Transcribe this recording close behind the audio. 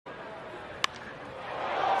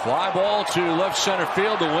Fly ball to left center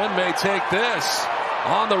field. The wind may take this.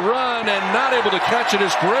 On the run and not able to catch it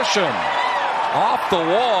is Grisham. Off the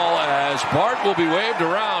wall as Bart will be waved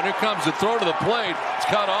around. Here comes the throw to the plate. It's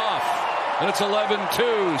cut off. And it's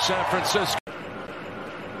 11-2 San Francisco.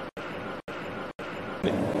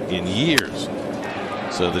 In years.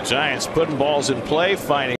 So the Giants putting balls in play,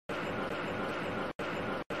 finding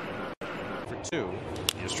for two.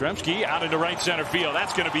 Yastrzemski out into right center field.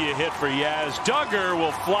 That's going to be a hit for Yaz. Duggar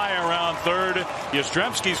will fly around third.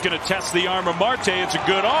 Yastrzemski's going to test the arm of Marte. It's a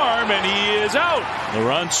good arm, and he is out. The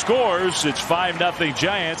run scores. It's 5-0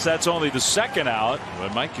 Giants. That's only the second out.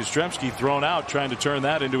 But Mike Yastrzemski thrown out, trying to turn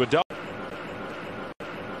that into a double.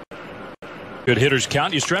 Good hitters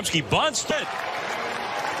count. Yastrzemski bunts it.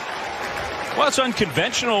 Well, it's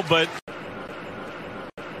unconventional, but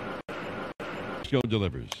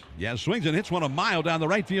delivers. Yaz swings and hits one a mile down the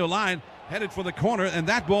right field line, headed for the corner, and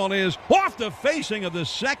that ball is off the facing of the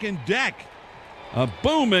second deck. A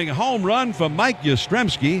booming home run for Mike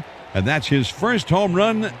Yastrzemski, and that's his first home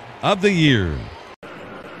run of the year.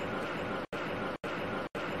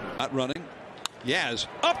 Not running. Yaz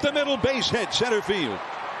up the middle, base hit, center field.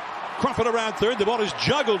 Crawford around third. The ball is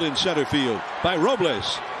juggled in center field by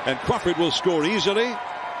Robles, and Crawford will score easily.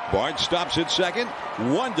 Bart stops at second.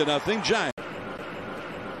 1-0 Giants.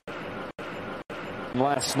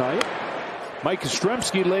 Last night, Mike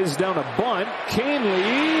Yastrzemski lays down a bunt.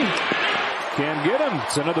 Canely can't get him.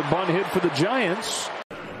 It's another bunt hit for the Giants.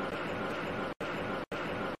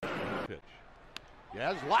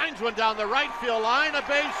 Yes, lines one down the right field line, a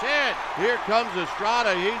base hit. Here comes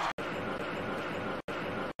Estrada.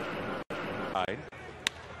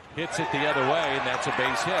 Hits it the other way, and that's a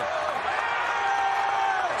base hit.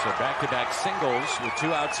 So back-to-back singles with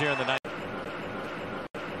 2 outs here in the ninth.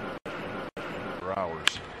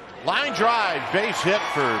 Hours. Line drive, base hit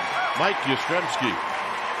for Mike Yastrzemski.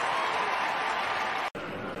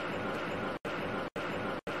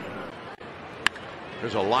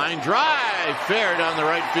 There's a line drive, fair down the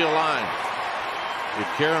right field line. It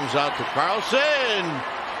caroms out to Carlson.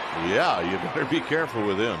 Yeah, you better be careful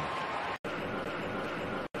with him.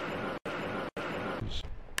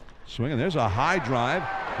 Swing, and there's a high drive,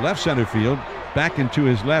 left center field. Back into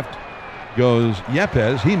his left goes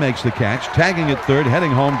Yepes. He makes the catch, tagging at third,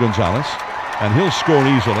 heading home Gonzalez, and he'll score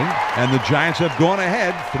easily. And the Giants have gone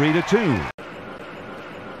ahead 3-2.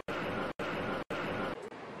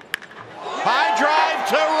 High drive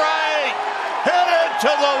to right, hit it to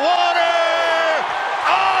the water,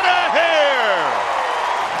 out of here.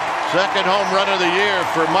 Second home run of the year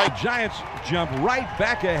for Mike. The Giants jump right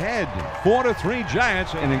back ahead, 4-3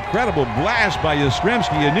 Giants. An incredible blast by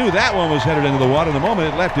Yastrzemski. You knew that one was headed into the water the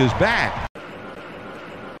moment it left his bat.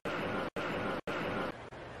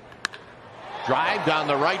 Drive down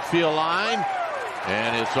the right field line,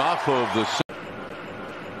 and it's off of the.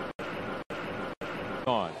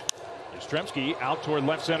 On. Yastrzemski out toward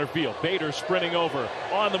left center field. Bader sprinting over,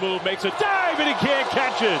 on the move, makes a dive, and he can't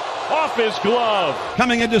catch it. Off his glove.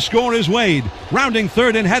 Coming in to score is Wade. Rounding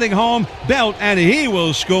third and heading home, Belt, and he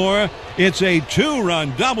will score. It's a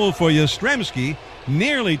 2-run double for Yastrzemski.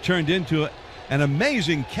 Nearly turned into an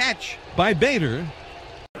amazing catch by Bader.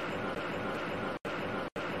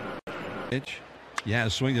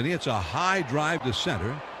 Yaz swings and it's a high drive to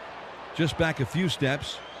center. Just back a few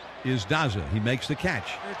steps is Daza. He makes the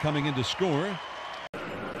catch. Coming in to score.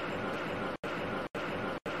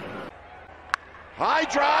 High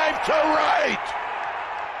drive to right.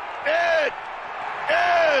 It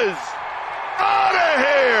is out of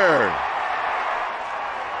here.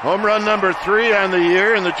 Home run number 3 on the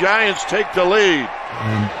year, and the Giants take the lead.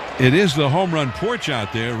 And it is the home run porch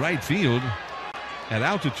out there, right field at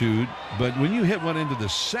altitude. But when you hit one into the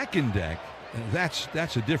second deck, that's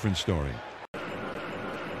a different story.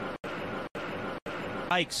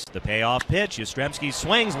 The payoff pitch. Yastrzemski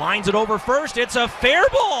swings, lines it over first. It's a fair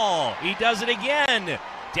ball. He does it again.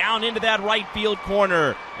 Down into that right field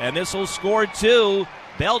corner. And this will score 2.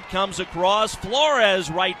 Belt comes across.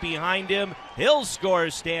 Flores right behind him. He'll score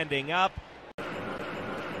standing up.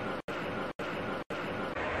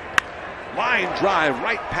 Line drive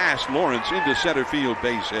right past Lawrence into center field,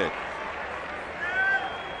 base hit.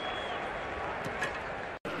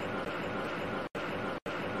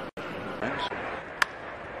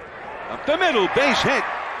 Up the middle, base hit.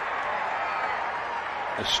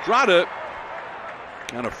 Estrada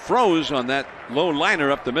kind of froze on that low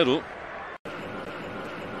liner up the middle.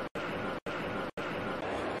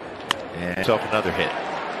 And so another hit.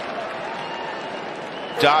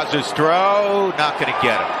 Dodges throw, not going to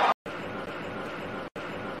get him.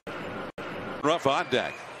 Rough on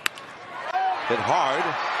deck. Hit hard.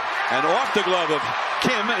 And off the glove of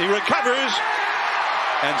Kim. He recovers.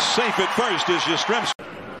 And safe at first is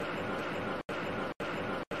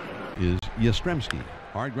Yastrzemski.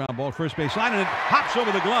 Hard ground ball, first base line, and it hops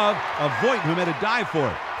over the glove of Voigt, who made a dive for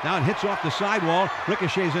it. Now it hits off the sidewall,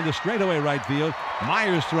 ricochets into straightaway right field.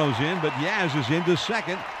 Myers throws in, but Yaz is into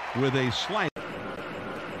second with a slight.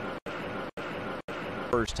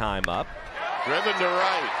 First time up. Driven to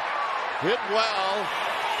right. Hit well.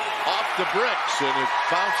 Off the bricks, and it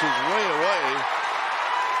bounces way away.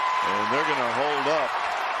 And they're going to hold up.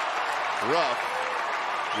 Rough.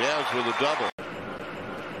 Yaz with a double.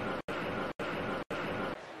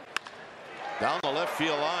 Down the left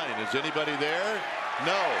field line. Is anybody there?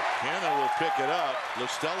 No. Canna will pick it up.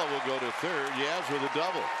 LaStella will go to third. Yaz with a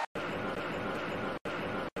double.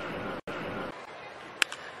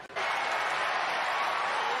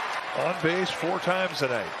 On base 4 times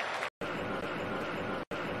tonight.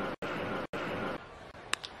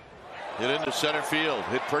 Hit into center field.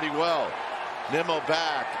 Hit pretty well. Nimmo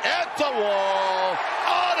back. At the wall.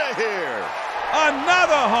 Out of here.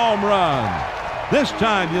 Another home run. This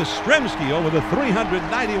time Yastrzemski over the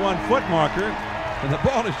 391-foot marker. And the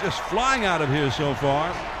ball is just flying out of here so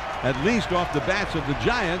far. At least off the bats of the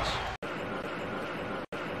Giants.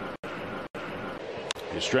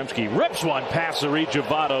 Yastrzemski rips one past the reach of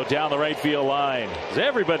Votto down the right field line.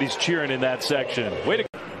 Everybody's cheering in that section. Way to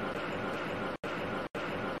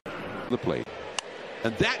the plate.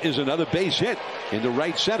 And that is another base hit into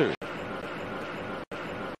right center.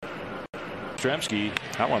 Yastrzemski,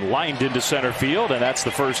 that one lined into center field, and that's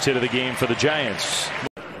the first hit of the game for the Giants.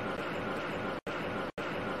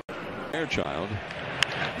 Fairchild.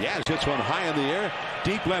 Yaz hits one high in the air,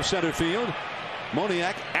 deep left center field.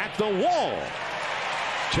 Moniak at the wall.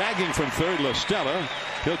 Tagging from third, LaStella.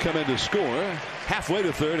 He'll come in to score. Halfway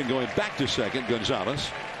to third and going back to second,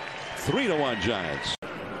 Gonzalez. 3-1 Giants.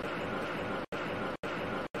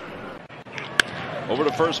 Over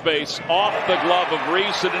to first base, off the glove of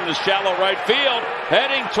Reese and into shallow right field.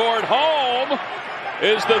 Heading toward home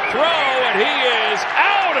is the throw, and he is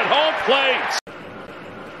out at home plate.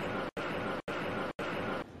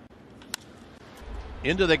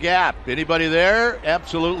 Into the gap. Anybody there?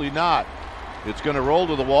 Absolutely not. It's going to roll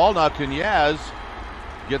to the wall. Now can Yaz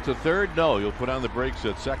get to third? No, he'll put on the brakes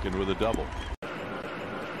at second with a double.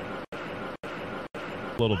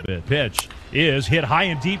 Little bit. Pitch is hit high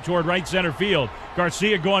and deep toward right center field.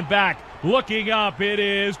 Garcia going back, looking up. It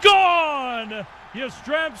is gone.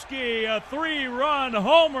 Yastrzemski, a 3-run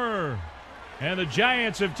homer, and the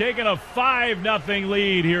Giants have taken a 5-0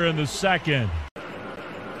 lead here in the second.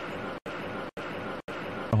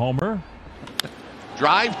 Homer.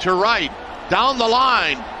 Drive to right, down the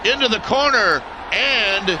line, into the corner,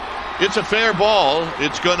 and it's a fair ball.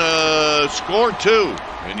 It's going to score 2.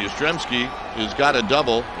 And Yastrzemski has got a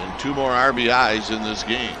double and 2 more RBIs in this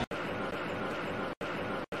game.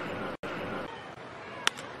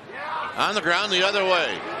 On the ground the other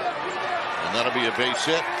way. And that'll be a base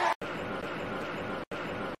hit.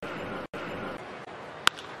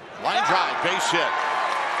 Line drive, base hit.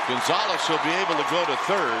 Gonzalez will be able to go to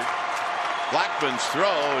third. Blackman's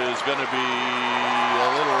throw is going to be a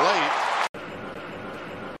little late.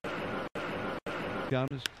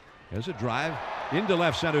 There's a drive into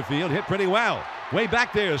left center field, hit pretty well. Way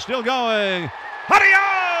back there, still going.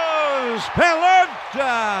 Adios,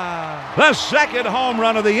 Pelota! The second home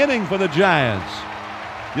run of the inning for the Giants.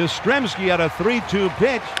 Yastrzemski had a 3-2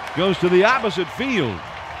 pitch, goes to the opposite field.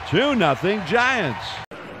 2-0 Giants.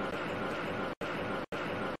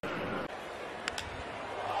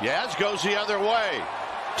 Yaz goes the other way.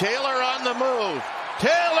 Taylor on the move.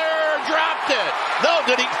 Taylor dropped it. No,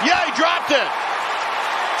 did he? Yeah, he dropped it.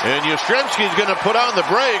 And Yastrzemski's going to put on the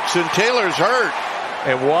brakes, and Taylor's hurt.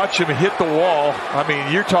 And watch him hit the wall. I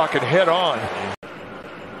mean, you're talking head on.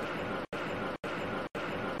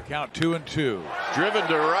 Count 2-2. Driven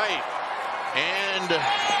to right. And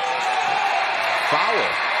foul.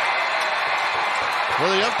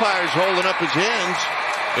 Well, the umpire's holding up his hands,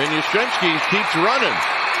 and Yastrzemski keeps running.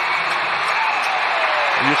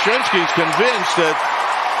 Yastrzemski's convinced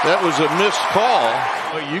that was a missed call.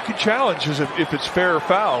 Well, you can challenge if it's fair or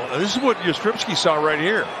foul. This is what Yastrzemski saw right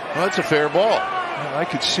here. Well, that's a fair ball. I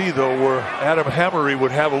could see, though, where Adam Hammery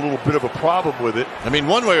would have a little bit of a problem with it. I mean,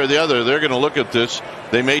 one way or the other, they're going to look at this.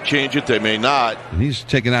 They may change it, they may not. And he's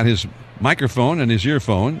taking out his microphone and his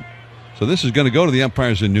earphone. So this is going to go to the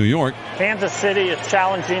umpires in New York. Kansas City is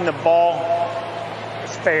challenging the ball.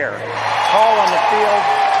 It's fair. Call on the field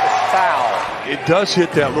is foul. It does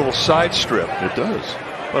hit that little side strip. It does.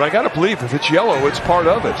 But I got to believe if it's yellow, it's part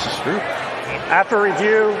of it. It's true. After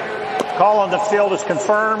review, call on the field is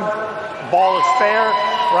confirmed. Ball is fair.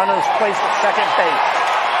 Runners placed at second base.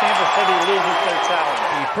 Kansas City loses their challenge.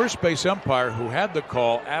 The first base umpire who had the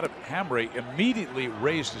call, Adam Hamre, immediately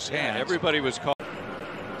raised his hand. Everybody was called.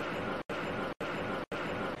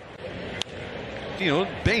 Field,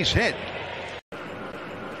 base hit.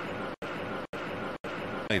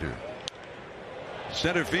 Later.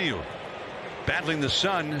 Center field. Battling the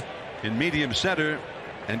sun in medium center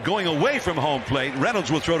and going away from home plate.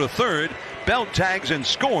 Reynolds will throw to third. Belt tags and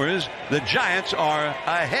scores. The Giants are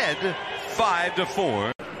ahead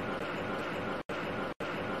 5-4.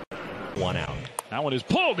 One out. That one is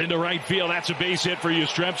pulled into right field. That's a base hit for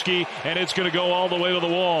Yastrzemski, and it's going to go all the way to the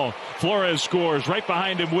wall. Flores scores. Right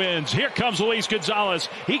behind him wins. Here comes Luis Gonzalez.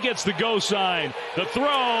 He gets the go sign. The throw.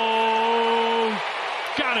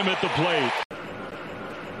 Got him at the plate.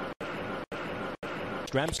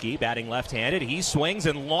 Yastrzemski batting left-handed. He swings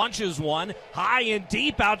and launches one high and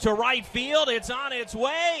deep out to right field. It's on its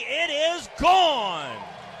way. It is gone.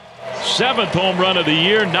 7th home run of the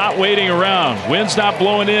year, not waiting around. Wind's not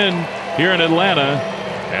blowing in here in Atlanta,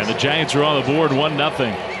 and the Giants are on the board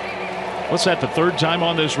 1-0. What's that, the third time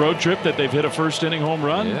on this road trip that they've hit a first-inning home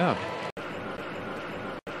run? Yeah.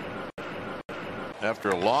 After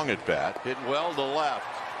a long at bat, hit well to left.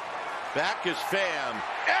 Back is Pham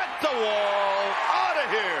at the wall, out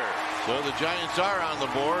of here. So the Giants are on the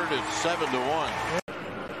board. It's 7-1.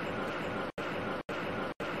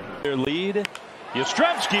 Their lead.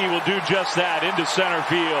 Yastrzemski will do just that into center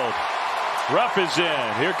field. Ruff is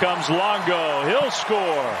in. Here comes Longo. He'll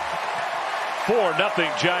score.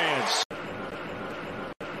 4-0 Giants.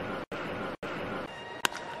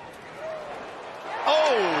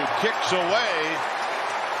 Oh, kicks away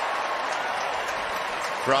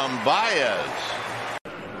from Baez.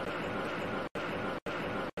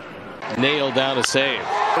 Nailed down a save.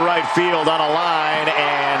 Right field on a line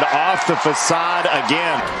and off the facade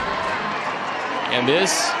again. And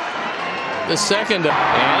this, the second,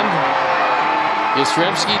 and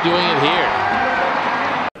Yastrzemski doing it here.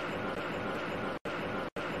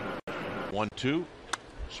 1-2,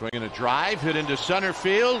 swinging a drive, hit into center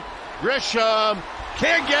field. Grisham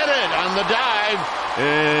can't get it on the dive,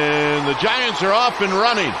 and the Giants are off and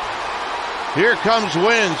running. Here comes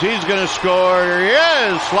Wins. He's going to score.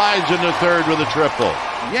 Yes, slides into third with a triple.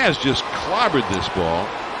 Yes, just clobbered this ball.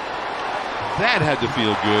 That had to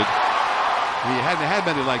feel good. He hadn't had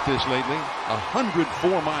many like this lately.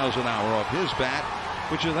 104 miles an hour off his bat,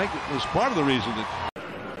 which I think was part of the reason that.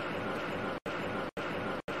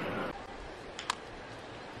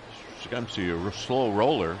 Yastrzemski, a slow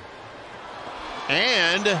roller,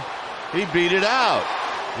 and he beat it out.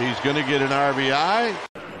 He's going to get an RBI.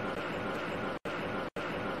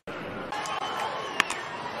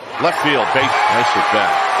 Left field, base. Nice at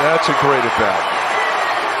bat. That's a great at bat.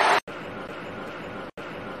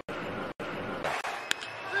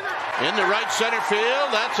 Into right center field.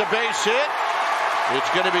 That's a base hit. It's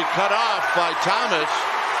going to be cut off by Thomas.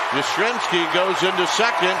 Yastrzemski goes into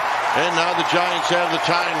second, and now the Giants have the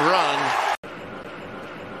tying run.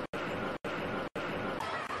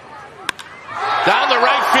 Down the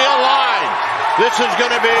right field line. This is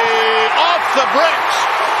going to be off the bricks.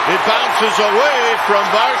 It bounces away from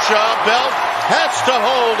Varshaw. Belt has to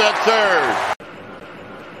hold at third.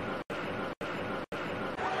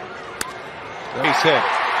 Base hit.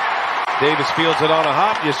 Davis fields it on a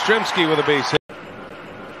hop. Yastrzemski with a base hit.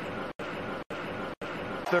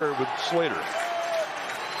 Third with Slater.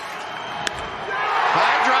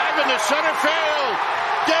 High drive into center field.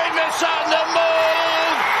 Davis on the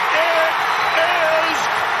move. It is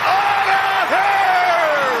out of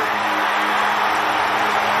here.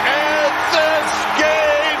 And this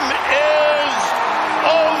game is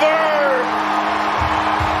over.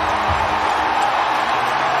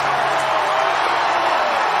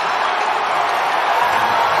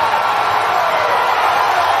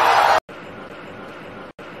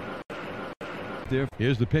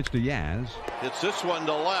 Here's the pitch to Yaz. It's this one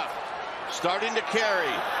to left. Starting to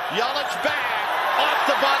carry. Yelich back off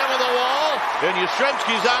the bottom of the wall. And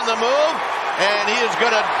Yastrzemski's on the move. And he is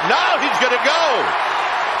going to, now he's going to go.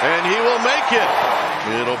 And he will make it.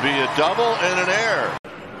 It'll be a double and an error.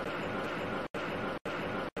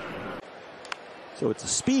 So it's a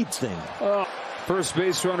speed thing. First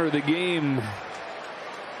base runner of the game.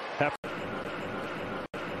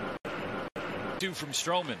 Two from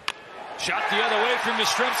Stroman. Shot the other way from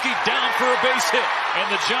Yastrzemski, down for a base hit.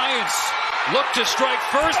 And the Giants look to strike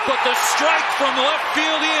first, but the strike from left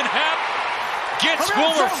field, Ian Happ gets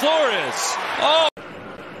Wilmer Flores. Oh!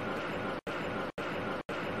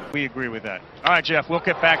 We agree with that. All right, Jeff, we'll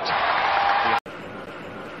get back to...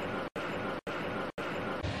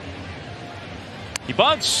 He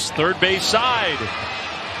bunts, third base side.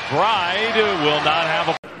 McBride will not have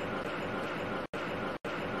a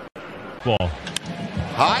ball.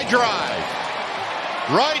 High drive.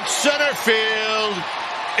 Right center field.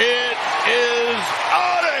 It is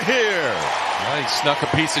out of here. Well, he snuck a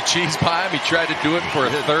piece of cheese by him. He tried to do it for a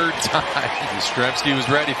third time. Yastrzemski was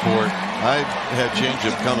ready for it. I had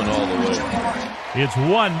changeup coming all the way. It's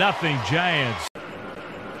 1-0 Giants.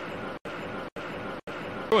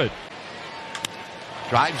 Good.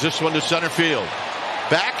 Drives this one to center field.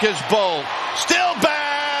 Back is Bull. Still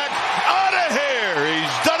back. Out of here.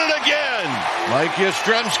 He's done it again. Mike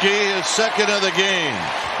Yastrzemski is second of the game.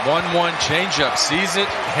 1-1 changeup. Sees it,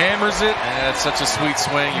 hammers it, and it's such a sweet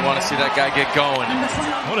swing. You want to see that guy get going.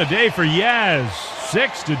 What a day for Yaz.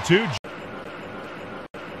 6-2.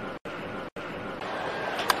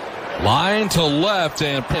 Line to left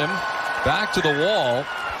and him back to the wall.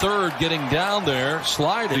 Third getting down there.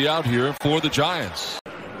 Sliding out here for the Giants.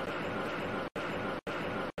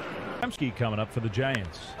 Yastrzemski coming up for the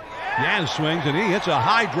Giants. Yaz swings and he hits a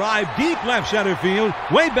high drive deep left center field.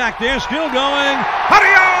 Way back there, still going.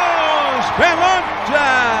 Adios! Pelota!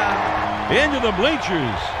 Into the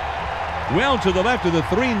bleachers. Well to the left of the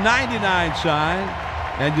 399 side.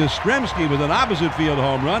 And Yastrzemski with an opposite field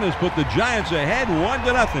home run has put the Giants ahead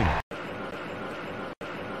 1-0.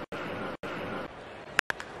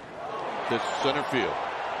 To center field.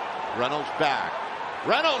 Reynolds back.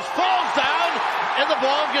 Reynolds falls down, and the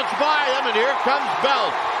ball gets by him, and here comes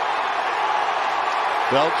Belt.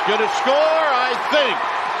 Belt's going to score, I think.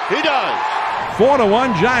 He does.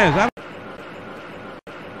 4-1 Giants.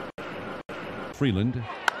 Freeland.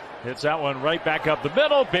 hits that one right back up the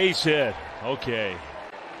middle. Base hit. Okay.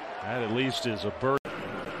 That at least is a bird.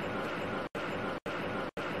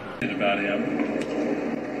 About him.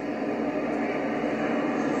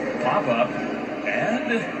 Pop up,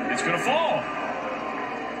 and it's going to fall.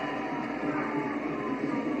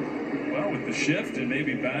 Well, with the shift and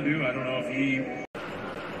maybe Badu, I don't know if he.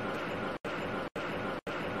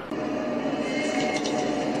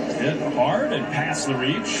 Hit hard and past the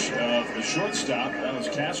reach of the shortstop. That was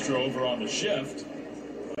Castro over on the shift.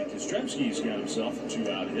 Yastrzemski's got himself a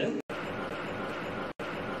 2-out hit.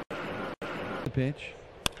 The pitch.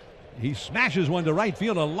 He smashes one to right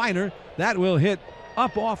field, a liner that will hit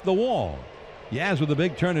up off the wall. Yaz with a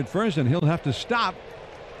big turn at first, and he'll have to stop.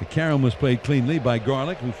 The carom was played cleanly by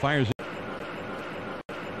Garlick, who fires it.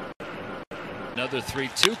 Another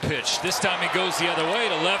 3-2 pitch. This time he goes the other way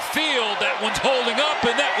to left field. That one's holding up,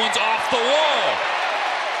 and that one's off the wall.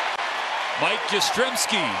 Mike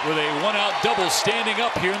Yastrzemski with a one-out double standing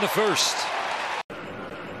up here in the first.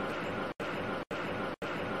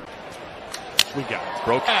 We got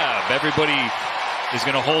broke. Everybody is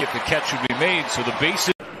going to hold if the catch would be made, so the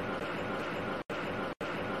bases.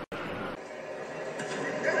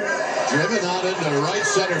 Driven out into right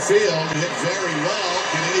center field, hit very well.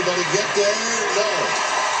 Can anybody get there? No.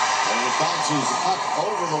 And it bounces up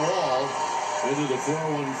over the wall into the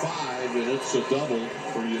 415, and it's a double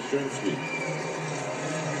for Yastrzemski.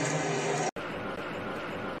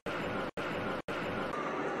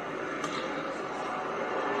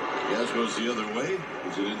 Yaz goes the other way.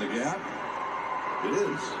 Is it in the gap? It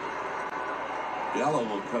is. Gallo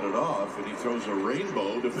will cut it off, and he throws a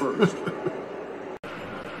rainbow to first.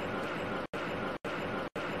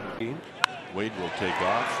 Wade will take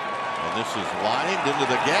off, and this is lined into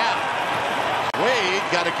the gap. Wade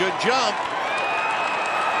got a good jump,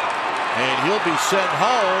 and he'll be sent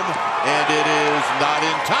home, and it is not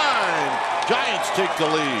in time. Giants take the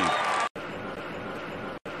lead.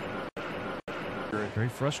 Very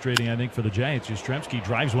frustrating, I think, for the Giants. Yastrzemski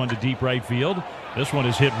drives one to deep right field. This one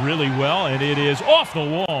is hit really well, and it is off the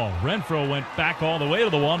wall. Renfroe went back all the way to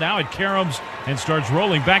the wall. Now it caroms and starts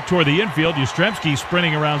rolling back toward the infield. Yastrzemski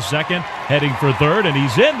sprinting around second, heading for third, and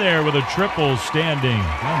he's in there with a triple standing.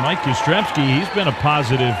 Well, Mike Yastrzemski, he's been a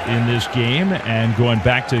positive in this game, and going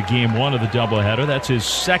back to game one of the doubleheader, that's his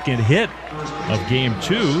second hit of game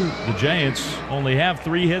two. The Giants only have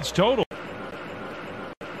 3 hits total.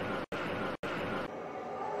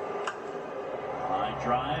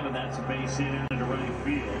 Drive, and that's a base hit into right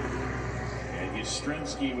field. And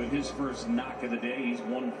Yastrzemski with his first knock of the day, he's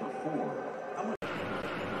 1 for 4.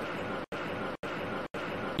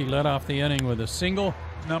 He led off the inning with a single,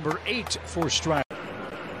 number 8 for strike.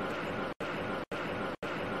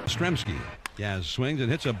 Yastrzemski. Yaz swings and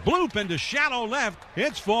hits a bloop into shallow left.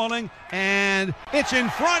 It's falling, and it's in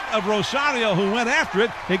front of Rosario, who went after it.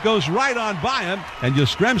 It goes right on by him, and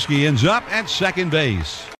Yastrzemski ends up at second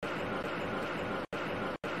base.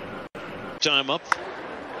 Time up.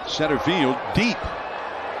 Center field, deep.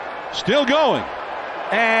 Still going.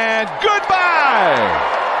 And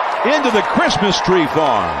goodbye! into the Christmas tree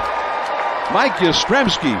farm. Mike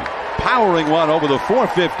Yastrzemski powering one over the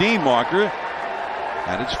 4:15 marker.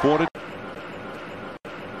 And it's 4-2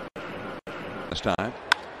 this time.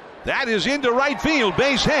 That is into right field.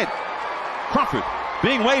 Base hit. Crawford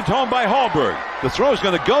being waved home by Hallberg. The throw is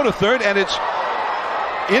going to go to third, and it's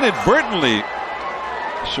inadvertently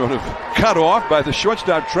sort of cut off by the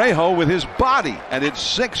shortstop Trejo with his body. And it's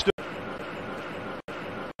 6-2.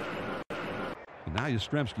 Now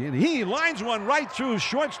Yastrzemski, and he lines one right through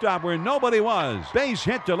shortstop where nobody was. Base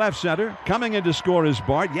hit to left center. Coming in to score is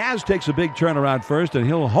Bart. Yaz takes a big turnaround first, and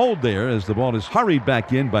he'll hold there as the ball is hurried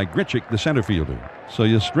back in by Grichuk, the center fielder. So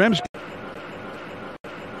Yastrzemski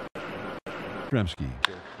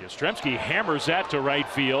hammers that to right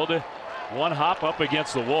field. One hop up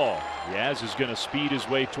against the wall. Yaz is going to speed his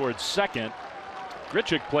way towards second.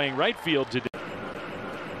 Grichuk playing right field today.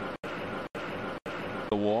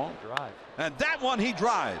 The wall. Drive. And that one he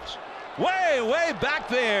drives. Way back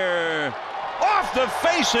there. Off the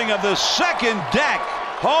facing of the second deck.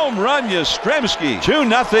 Home run Yastrzemski.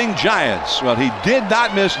 2-0 Giants. Well, he did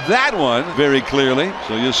not miss that one very clearly.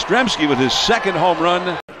 So Yastrzemski with his second home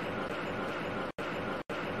run.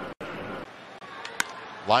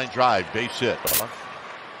 Line drive, base hit.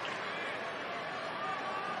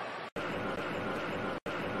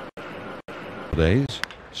 Days.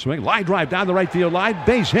 Swing, line drive down the right field line,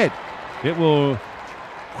 base hit. It will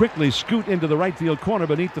quickly scoot into the right field corner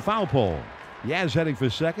beneath the foul pole. Yaz heading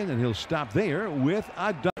for second, and he'll stop there with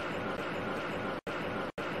a double.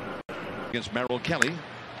 Against Merrill Kelly.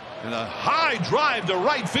 And a high drive to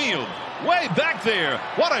right field. Way back there.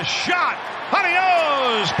 What a shot.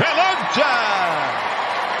 Adios, Pelota.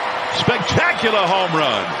 Spectacular home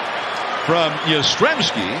run from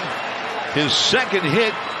Yastrzemski. His second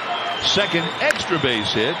hit, second extra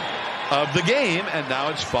base hit of the game, and now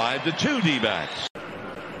it's 5-2 D-backs.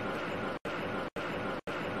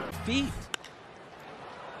 Feet.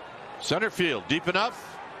 Center field, deep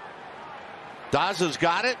enough. Daza's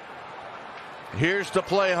got it. Here's the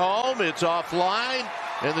play home. It's offline,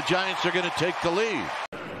 and the Giants are going to take the lead.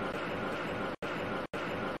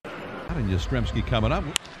 And Yastrzemski coming up.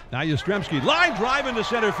 Now Yastrzemski, line drive into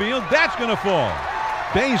center field. That's going to fall.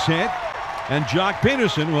 Base hit, and Jock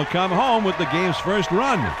Peterson will come home with the game's first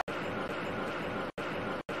run.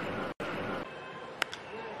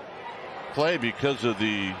 Play because of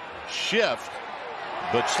the shift,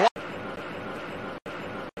 but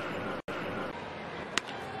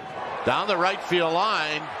down the right field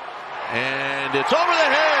line, and it's over the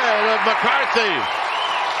head of McCarthy.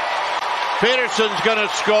 Peterson's going to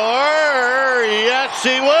score. Yes,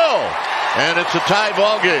 he will. And it's a tie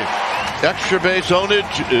ball game. Extra base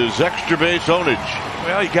ownage is extra base ownage.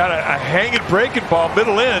 Well, he got a hanging breaking ball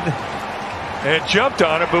middle in and jumped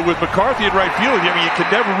on it, but with McCarthy in right field, I mean, you can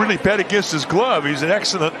never really bet against his glove. He's an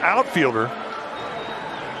excellent outfielder.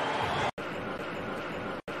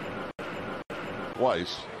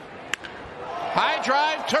 Twice. High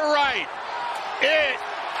drive to right. It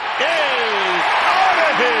is out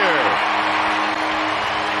of here.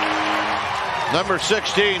 Number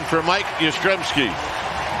 16 for Mike Yastrzemski.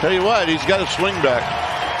 Tell you what, he's got a swing back.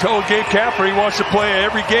 Told Gabe Kapler he wants to play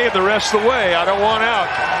every game the rest of the way. I don't want out.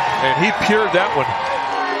 And he pured that one.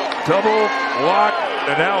 Double, walk,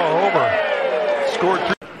 and now a homer. Scored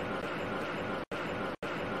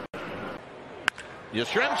 3.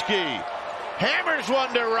 Yastrzemski hammers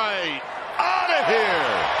one to right. Out of here.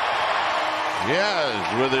 Yes,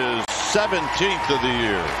 with his 17th of the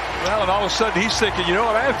year. Well, and all of a sudden he's thinking, you know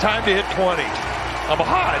what, I have time to hit 20. I'm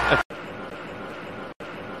hot.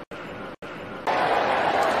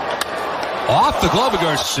 Off the glove of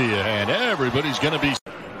Garcia, and everybody's going to be.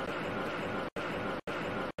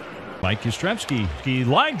 Mike Yastrzemski,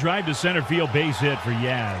 line drive to center field, base hit for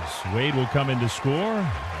Yaz. Wade will come in to score,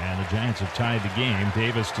 and the Giants have tied the game.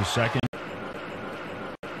 Davis to second.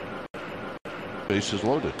 Bases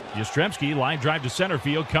loaded. Yastrzemski, line drive to center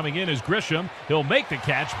field, coming in is Grisham. He'll make the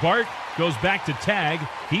catch. Bart goes back to tag.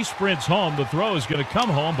 He sprints home. The throw is going to come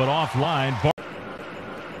home, but offline.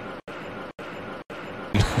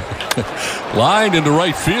 Lined into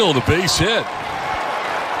right field, a base hit.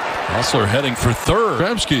 Also heading for third.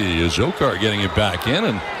 Yastrzemski is Okar getting it back in,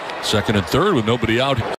 and second and third with nobody out.